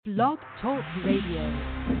Blog Talk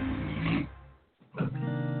Radio.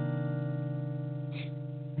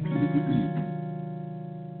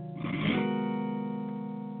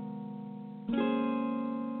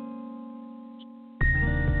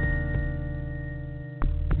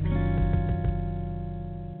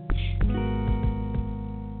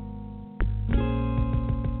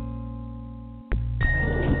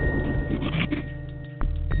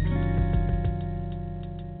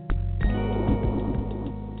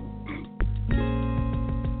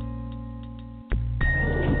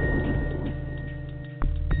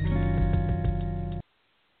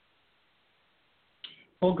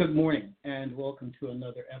 Well, good morning, and welcome to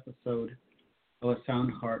another episode of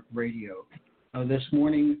Sound Heart Radio. This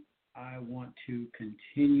morning, I want to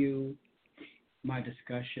continue my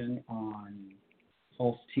discussion on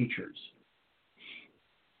false teachers.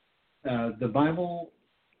 The Bible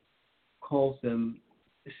calls them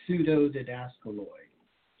pseudo-didaskaloi,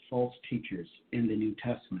 false teachers in the New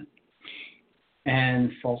Testament,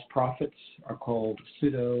 and false prophets are called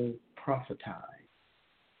pseudo-propheti.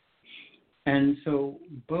 And so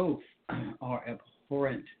both are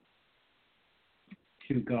abhorrent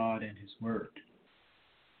to God and His Word.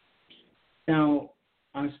 Now,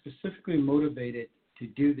 I'm specifically motivated to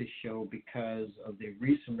do this show because of the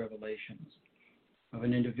recent revelations of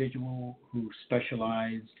an individual who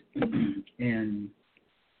specialized in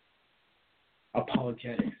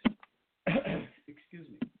apologetics. Excuse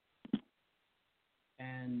me.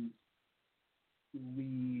 And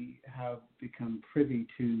we have become privy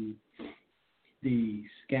to the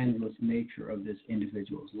scandalous nature of this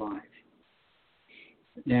individual's life.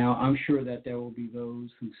 Now, I'm sure that there will be those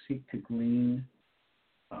who seek to glean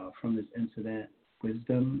from this incident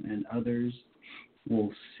wisdom, and others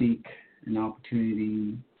will seek an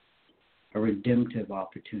opportunity, a redemptive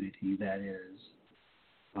opportunity, that is,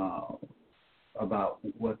 about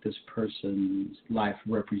what this person's life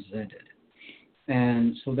represented.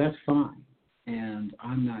 And so that's fine. And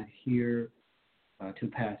I'm not here to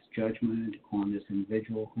pass judgment on this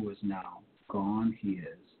individual who is now gone.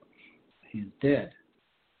 He's dead.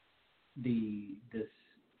 The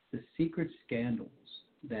secret scandals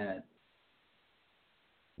that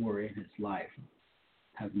were in his life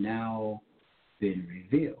have now been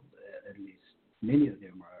revealed. At least many of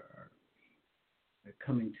them are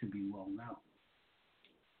coming to be well known.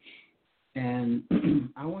 And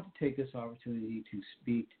I want to take this opportunity to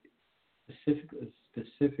speak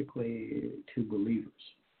specifically to believers.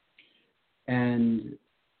 And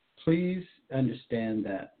please understand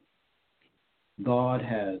that God's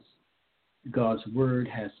Word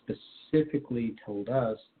has specifically told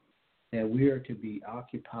us that we are to be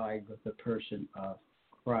occupied with the person of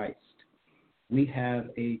Christ. We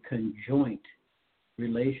have a conjoint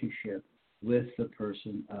relationship with the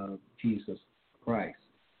person of Jesus Christ,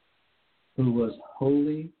 who was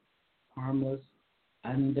holy, harmless,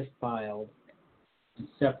 undefiled, and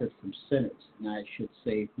separate from sinners. And I should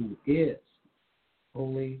say, who is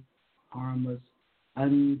holy, harmless,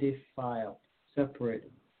 undefiled, separate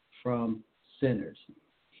from sinners.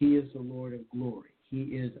 He is the Lord of glory. He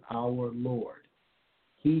is our Lord.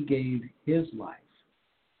 He gave His life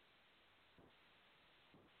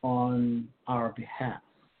on our behalf.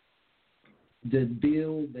 The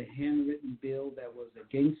bill, the handwritten bill that was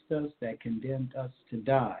against us, that condemned us to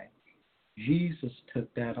die, Jesus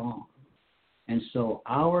took that on. And so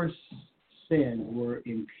our sins were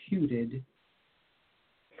imputed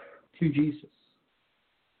to Jesus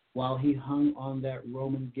while He hung on that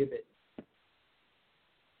Roman gibbet.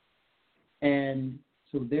 And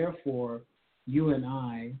so therefore, you and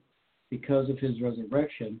I, because of His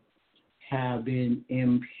resurrection, have been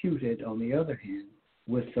imputed, on the other hand,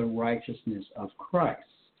 with the righteousness of Christ.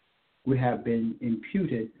 We have been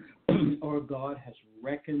imputed, or God has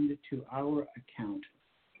reckoned to our account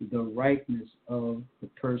the rightness of the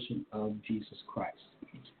person of Jesus Christ.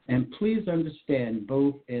 And please understand,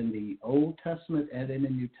 both in the Old Testament and in the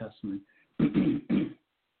New Testament,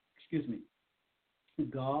 excuse me,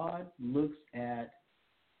 God looks at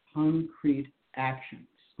concrete actions,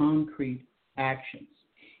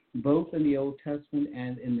 both in the Old Testament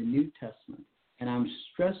and in the New Testament. And I'm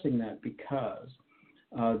stressing that because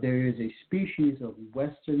there is a species of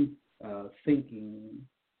Western thinking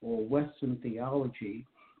or Western theology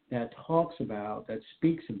that talks about, that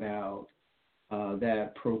speaks about,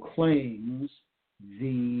 that proclaims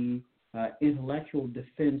the intellectual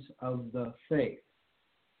defense of the faith.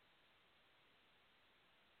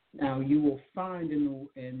 Now, you will find in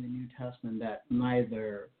the New Testament that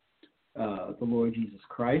neither the Lord Jesus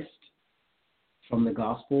Christ, from the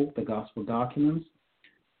gospel documents,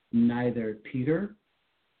 neither Peter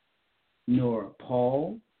nor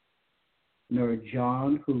Paul nor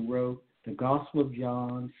John, who wrote the Gospel of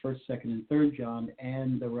John, 1st, 2nd, and 3rd John,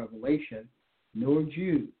 and the Revelation, nor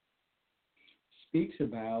Jude speaks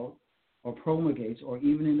about or promulgates, or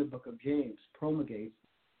even in the book of James, promulgates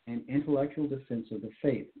an intellectual defense of the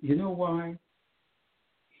faith. You know why?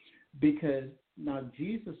 Because now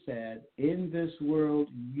Jesus said, in this world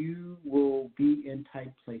you will be in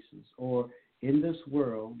tight places, or in this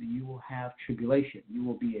world you will have tribulation. You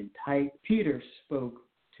will be in tight. Peter spoke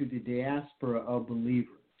to the diaspora of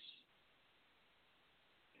believers.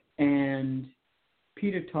 And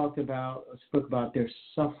Peter spoke about their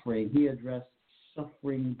suffering. He addressed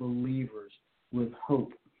suffering believers with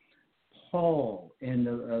hope. Paul, in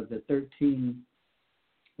the 13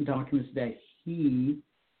 documents that he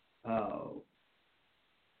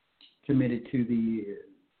committed to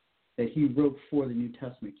that he wrote for the New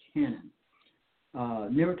Testament canon,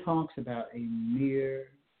 never talks about a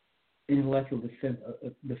mere intellectual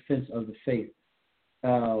defense of the faith.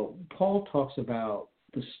 Paul talks about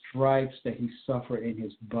the stripes that he suffered in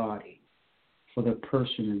his body for the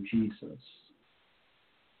person of Jesus.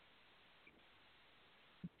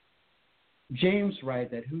 James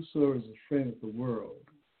writes that whosoever is a friend of the world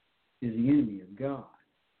is the enemy of God.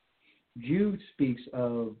 Jude speaks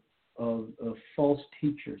of false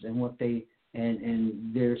teachers and what they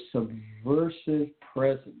and their subversive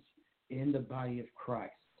presence in the body of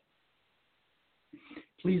Christ.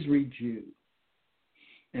 Please read Jude.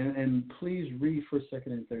 And please read 1st, 2nd,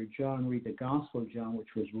 and 3rd John. Read the Gospel of John,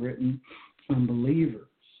 which was written on believers.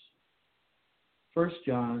 1st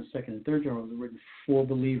John, 2nd, and 3rd John was written for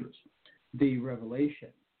believers. The Revelation,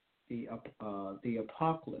 the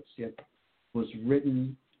Apocalypse, was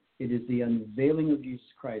written. It is the unveiling of Jesus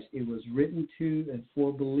Christ. It was written to and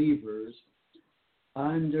for believers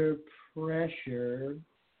under pressure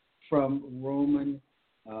from Roman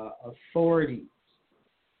authorities.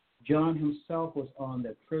 John himself was on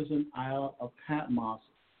the prison isle of Patmos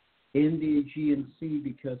in the Aegean Sea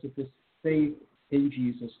because of his faith in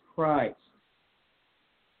Jesus Christ.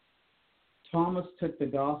 Thomas took the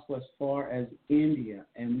gospel as far as India,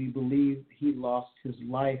 and we believe he lost his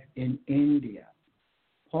life in India.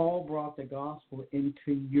 Paul brought the gospel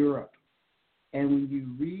into Europe. And when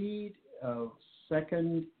you read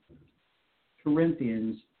 2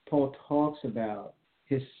 Corinthians, Paul talks about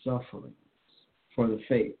his sufferings for the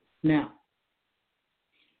faith. Now,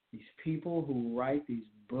 these people who write these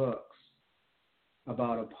books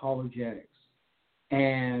about apologetics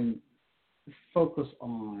and focus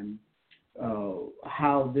on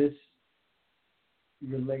how this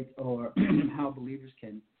relates, or how believers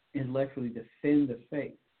can intellectually defend the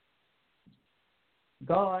faith.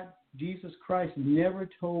 God, Jesus Christ, never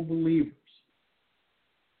told believers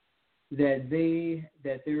that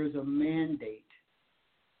there is a mandate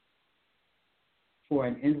for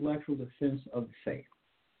an intellectual defense of the faith.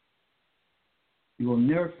 You will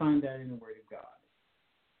never find that in the Word of God.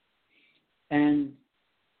 And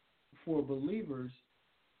for believers,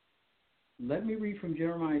 let me read from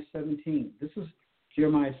Jeremiah 17. This is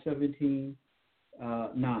Jeremiah 17,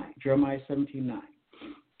 9. Jeremiah 17, 9.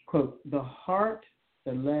 Quote, the heart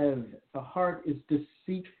is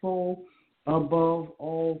deceitful above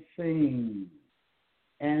all things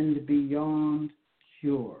and beyond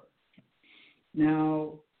cure.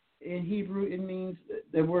 Now, in Hebrew, it means,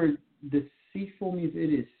 the word deceitful means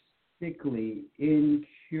it is sickly,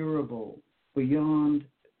 incurable, beyond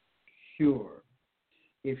cure.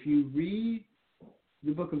 If you read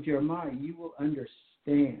the book of Jeremiah, you will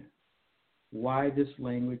understand why this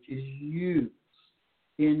language is used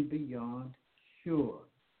in beyond cure.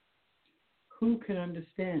 Who can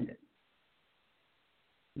understand it?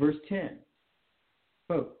 Verse 10,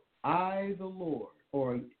 quote, I, the Lord,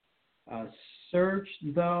 or search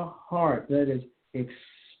the heart, that is,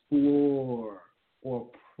 explore or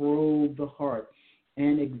probe the heart,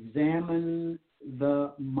 and examine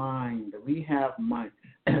the mind. We have mind.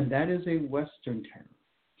 And that is a Western term.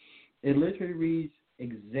 It literally reads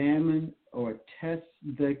examine or test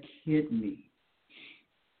the kidney.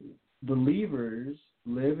 Believers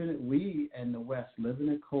we in the West live in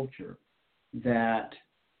a culture that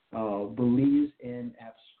believes in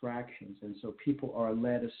abstractions, and so people are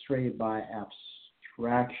led astray by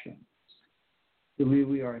abstractions.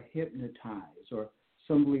 We are hypnotized, or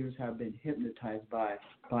some believers have been hypnotized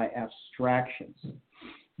by abstractions.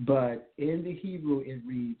 But in the Hebrew, it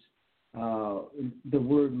reads, the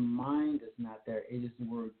word mind is not there. It is the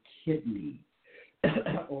word kidney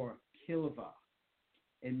or kilva.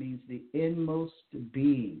 It means the inmost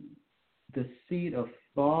being, the seat of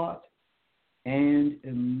thought and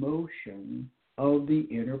emotion of the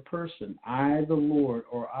inner person. I, the Lord,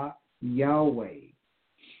 or I, Yahweh,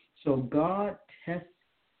 So God tests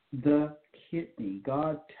the kidney.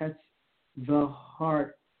 God tests the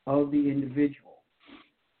heart of the individual.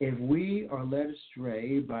 If we are led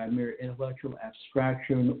astray by mere intellectual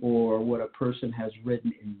abstraction or what a person has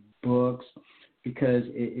written in books, because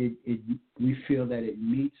we feel that it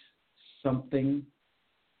meets something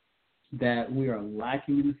that we are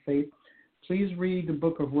lacking in the faith, please read the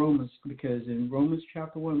book of Romans, because in Romans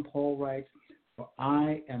chapter 1, Paul writes, "For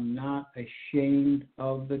I am not ashamed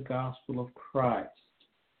of the gospel of Christ."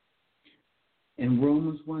 In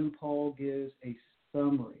Romans 1, Paul gives a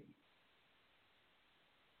summary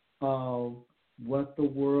of what the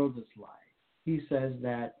world is like. He says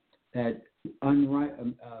that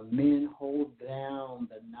men hold down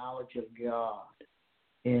the knowledge of God.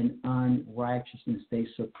 In unrighteousness, they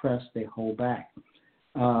suppress, they hold back.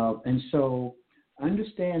 And so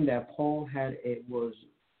understand that Paul was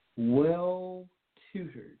well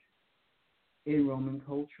tutored in Roman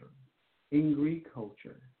culture, in Greek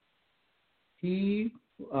culture. He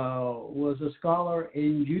was a scholar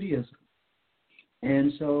in Judaism.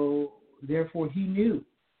 And so, therefore, he knew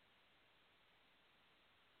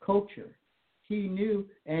culture. He knew,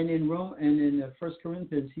 and in 1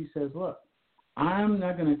 Corinthians, he says, "Look, I'm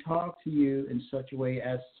not going to talk to you in such a way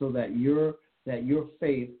as so that your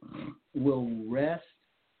faith will rest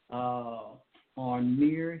on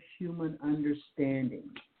mere human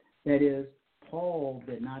understanding." That is, Paul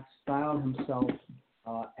did not style himself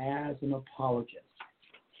as an apologist.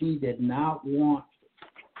 He did not want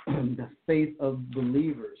the faith of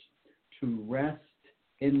believers to rest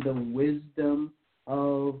in the wisdom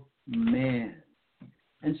of man.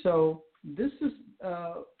 And so this is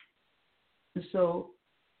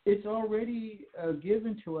it's already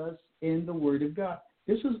given to us in the Word of God.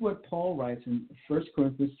 This is what Paul writes in 1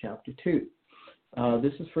 Corinthians chapter 2.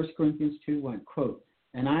 This is 1 Corinthians 2:1, quote,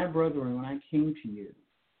 "And I, brethren, when I came to you,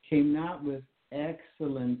 came not with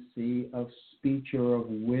excellency of speech or of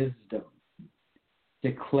wisdom,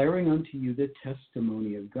 declaring unto you the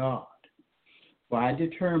testimony of God. For I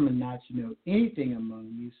determined not to know anything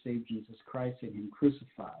among you save Jesus Christ and him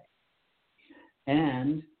crucified.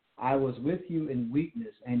 And I was with you in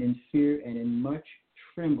weakness and in fear and in much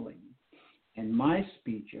trembling. And my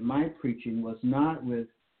speech and my preaching was not with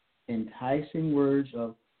enticing words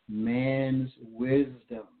of man's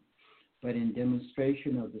wisdom, but in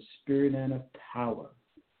demonstration of the Spirit and of power,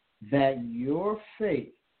 that your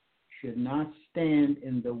faith should not stand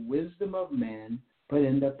in the wisdom of man, but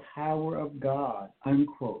in the power of God,"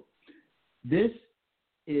 unquote. This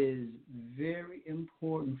is very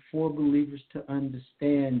important for believers to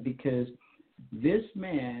understand, because this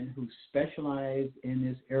man who specialized in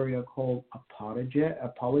this area called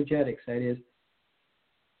apologetics, that is,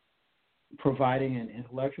 providing an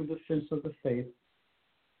intellectual defense of the faith,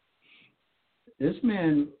 this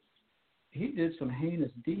man, he did some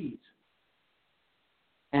heinous deeds.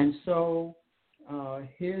 And so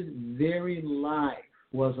his very life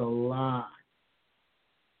was a lie.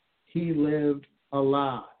 He lived a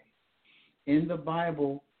lie. In the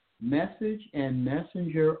Bible, message and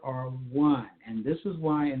messenger are one. And this is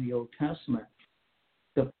why in the Old Testament,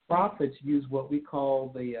 the prophets use what we call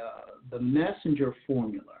the messenger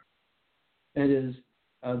formula. That is,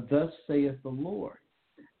 thus saith the Lord.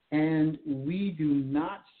 And we do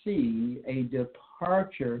not see a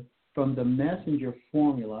departure from the messenger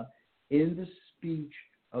formula in the speech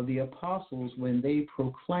of the apostles when they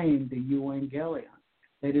proclaimed the euangelion,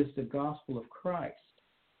 that is, the gospel of Christ.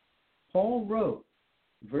 Paul wrote,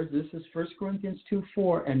 this is 1 Corinthians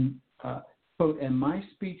 2:4, and quote, "And my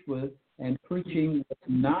speech was and preaching was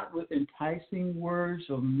not with enticing words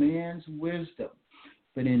of man's wisdom,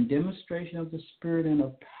 but in demonstration of the Spirit and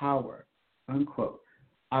of power," unquote.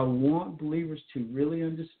 I want believers to really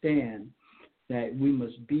understand that we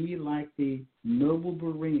must be like the noble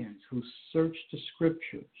Bereans who searched the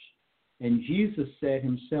Scriptures. And Jesus said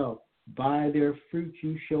himself, "By their fruit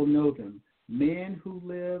you shall know them." Men who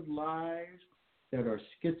live lives that are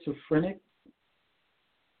schizophrenic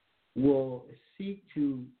will seek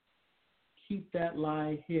to keep that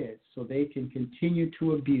lie hid so they can continue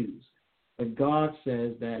to abuse. But God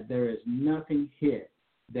says that there is nothing hid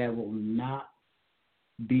that will not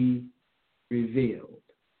be revealed.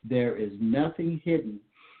 There is nothing hidden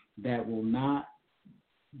that will not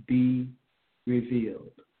be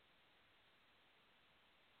revealed.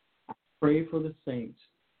 I pray for the saints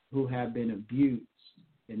who have been abused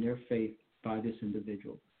in their faith by this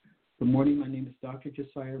individual. Good morning. My name is Dr.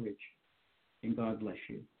 Josiah Rich, and God bless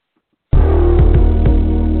you.